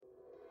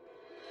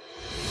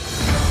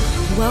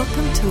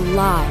Welcome to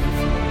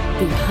Live,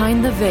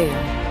 Behind the Veil,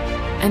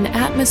 an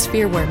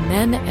atmosphere where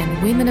men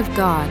and women of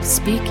God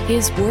speak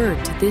His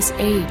word to this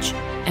age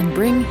and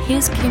bring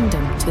His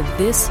kingdom to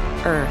this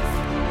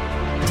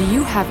earth. Do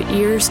you have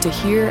ears to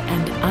hear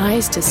and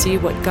eyes to see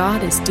what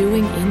God is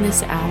doing in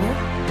this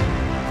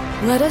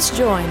hour? Let us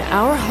join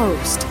our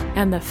host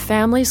and the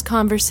family's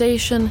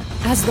conversation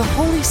as the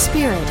Holy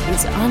Spirit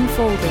is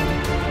unfolding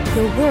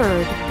the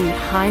Word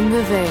behind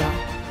the veil.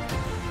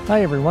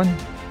 Hi everyone,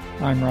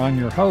 I'm Ron,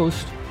 your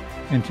host,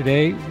 and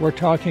today we're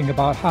talking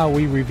about how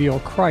we reveal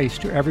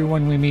Christ to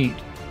everyone we meet.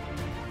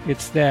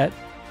 It's that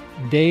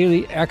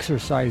daily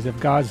exercise of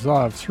God's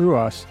love through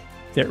us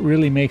that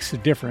really makes a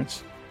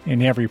difference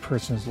in every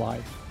person's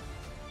life.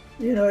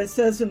 You know, it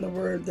says in the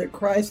Word that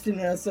Christ in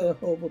us is a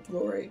hope of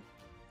glory.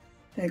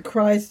 And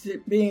Christ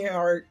being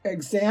our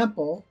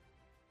example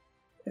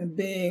and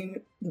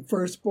being the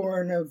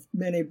firstborn of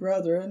many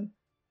brethren,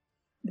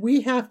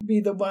 we have to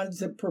be the ones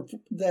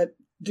that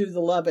do the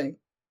loving.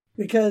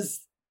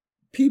 Because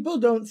people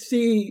don't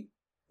see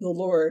the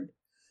Lord,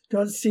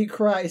 don't see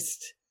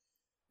Christ,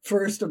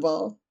 first of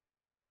all,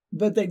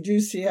 but they do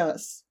see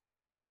us.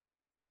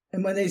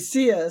 And when they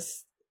see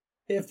us,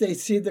 if they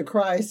see the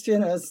Christ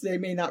in us, they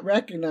may not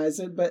recognize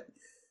it, but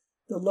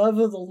the love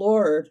of the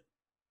Lord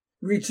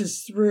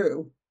reaches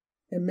through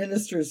and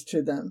ministers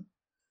to them.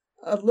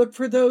 Look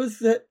for those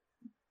that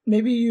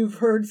maybe you've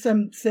heard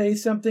some say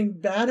something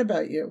bad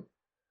about you.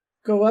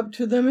 Go up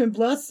to them and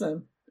bless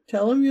them.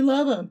 Tell them you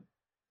love them.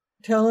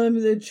 Tell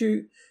them that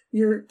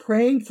you're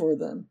praying for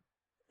them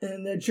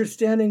and that you're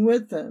standing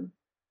with them.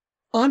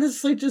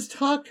 Honestly, just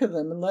talk to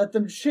them and let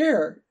them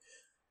share.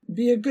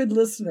 Be a good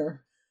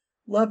listener.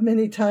 Love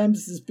many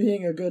times is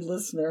being a good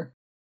listener.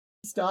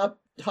 Stop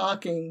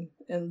talking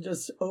and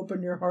just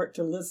open your heart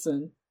to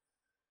listen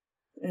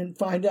and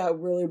find out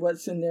really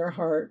what's in their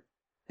heart.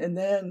 And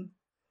then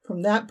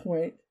from that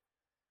point,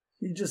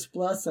 you just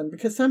bless them.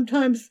 Because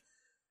sometimes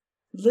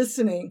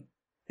listening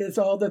is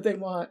all that they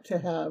want to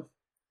have.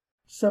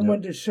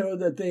 Someone to show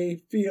that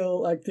they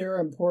feel like they're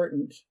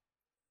important,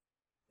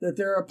 that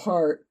they're a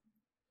part,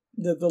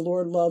 that the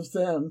Lord loves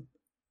them.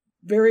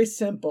 Very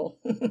simple.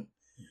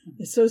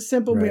 It's so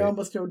simple we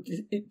almost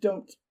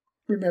don't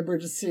remember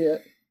to see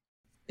it.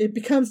 It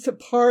becomes a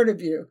part of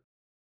you.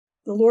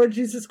 The Lord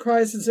Jesus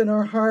Christ is in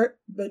our heart,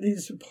 but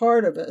He's a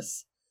part of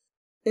us.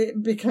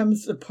 It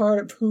becomes a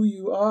part of who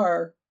you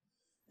are.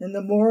 And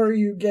the more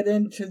you get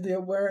into the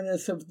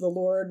awareness of the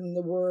Lord and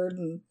the Word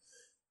and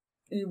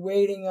you're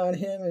waiting on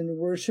Him and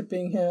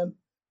worshiping Him,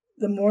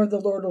 the more the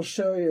Lord will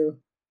show you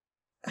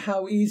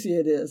how easy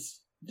it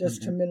is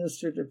just to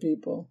minister to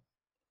people,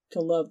 to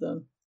love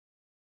them.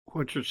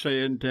 What you're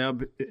saying,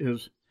 Deb,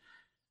 is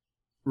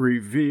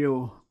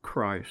reveal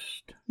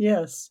Christ.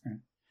 Yes.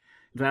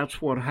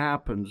 That's what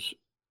happens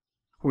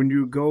when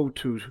you go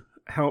to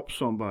help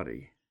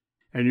somebody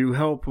and you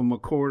help them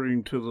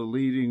according to the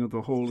leading of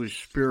the Holy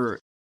Spirit.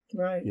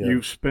 Right. Yeah.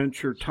 You've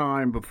spent your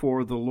time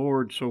before the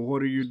Lord, so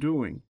what are you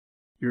doing?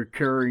 You're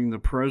carrying the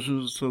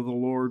presence of the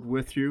Lord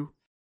with you.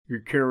 You're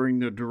carrying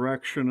the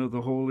direction of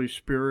the Holy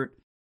Spirit.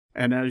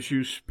 And as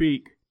you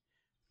speak,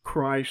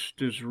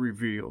 Christ is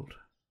revealed.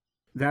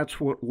 That's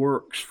what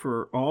works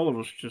for all of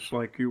us, just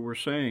like you were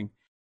saying.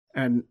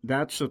 And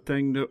that's the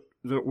thing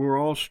that we're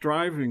all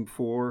striving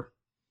for,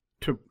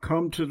 to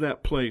come to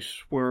that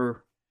place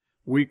where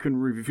we can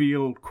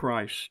reveal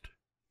Christ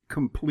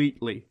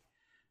completely.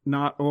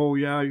 Not, oh,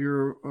 yeah,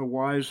 you're a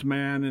wise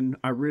man, and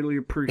I really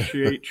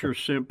appreciate your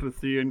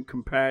sympathy and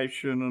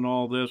compassion and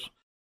all this.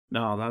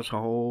 No, that's a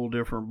whole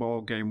different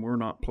ball game we're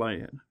not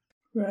playing.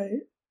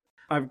 Right.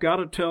 I've got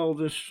to tell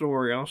this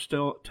story. I'll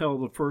still tell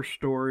the first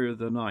story of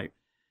the night.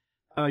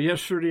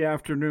 Yesterday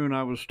afternoon,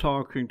 I was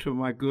talking to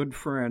my good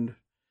friend.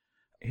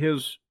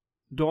 His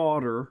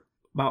daughter,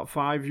 about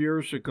 5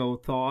 years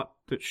ago, thought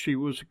that she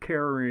was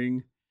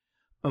carrying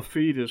a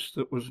fetus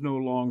that was no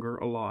longer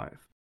alive.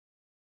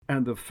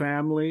 And the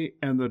family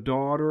and the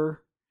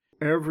daughter,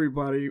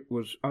 everybody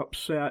was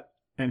upset.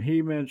 And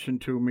he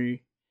mentioned to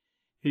me,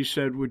 he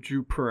said, "Would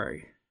you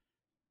pray?"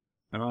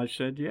 And I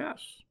said,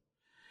 yes.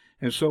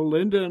 And so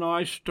Linda and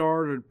I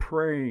started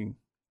praying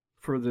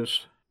for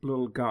this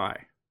little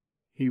guy.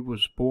 He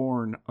was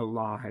born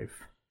alive.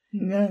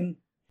 Amen.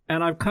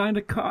 And I've kind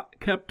of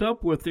kept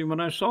up with him.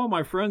 And I saw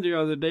my friend the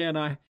other day, and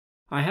I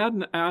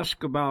hadn't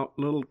asked about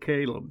little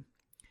Caleb.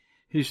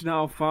 He's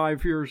now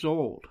 5 years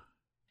old.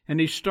 And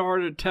he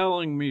started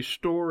telling me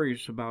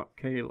stories about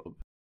Caleb,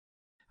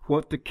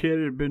 what the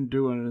kid had been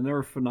doing, and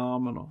they're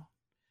phenomenal.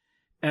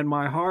 And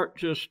my heart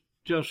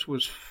just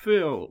was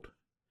filled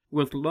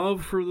with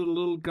love for the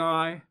little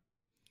guy.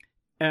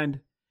 And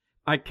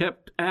I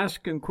kept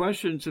asking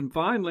questions, and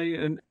finally,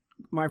 and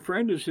my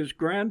friend is his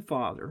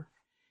grandfather,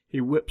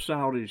 he whips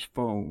out his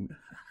phone.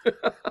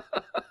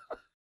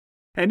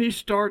 And he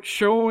starts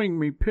showing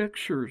me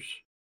pictures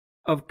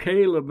of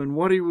Caleb and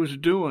what he was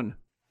doing.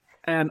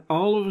 And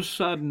all of a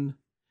sudden,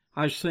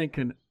 I was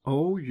thinking,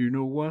 oh, you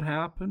know what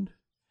happened?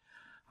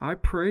 I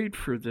prayed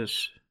for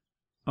this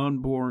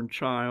unborn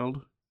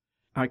child.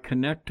 I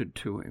connected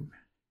to him.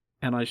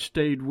 and I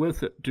stayed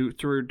with it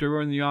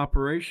during the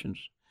operations.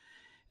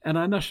 And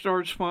I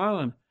started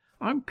smiling.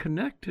 I'm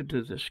connected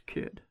to this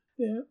kid.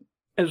 Yeah.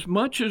 As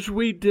much as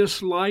we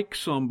dislike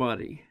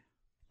somebody,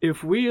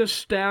 if we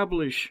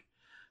establish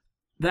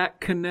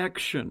that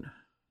connection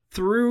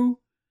through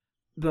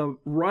the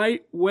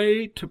right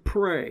way to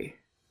pray,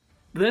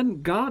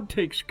 then God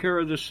takes care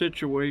of the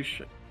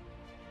situation.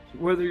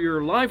 Whether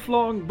you're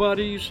lifelong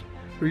buddies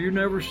or you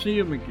never see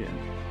them again,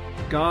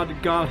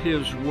 God got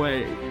his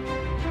way.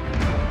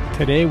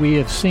 Today we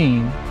have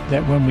seen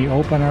that when we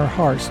open our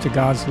hearts to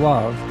God's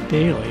love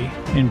daily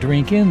and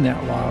drink in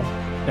that love,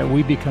 that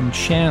we become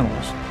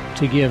channels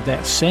to give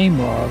that same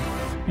love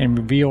and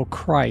reveal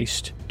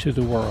Christ to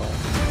the world.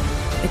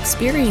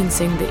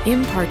 Experiencing the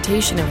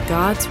impartation of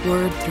God's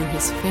Word through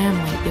His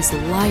family is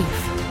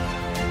life.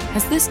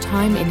 Has this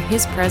time in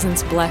His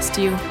presence blessed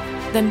you?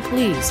 Then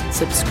please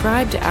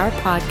subscribe to our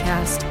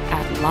podcast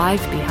at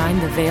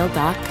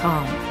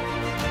livebehindtheveil.com.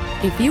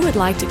 If you would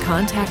like to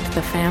contact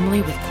the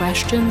family with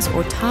questions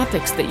or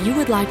topics that you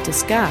would like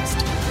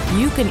discussed,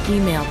 you can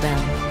email them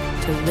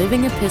to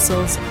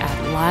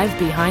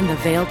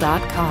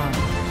livingepistles@livebehindtheveil.com.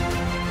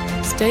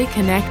 Stay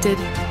connected,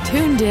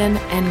 tuned in,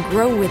 and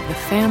grow with the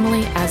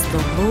family as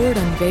the Lord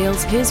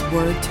unveils His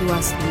Word to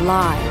us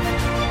live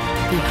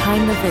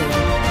behind the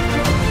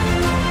veil.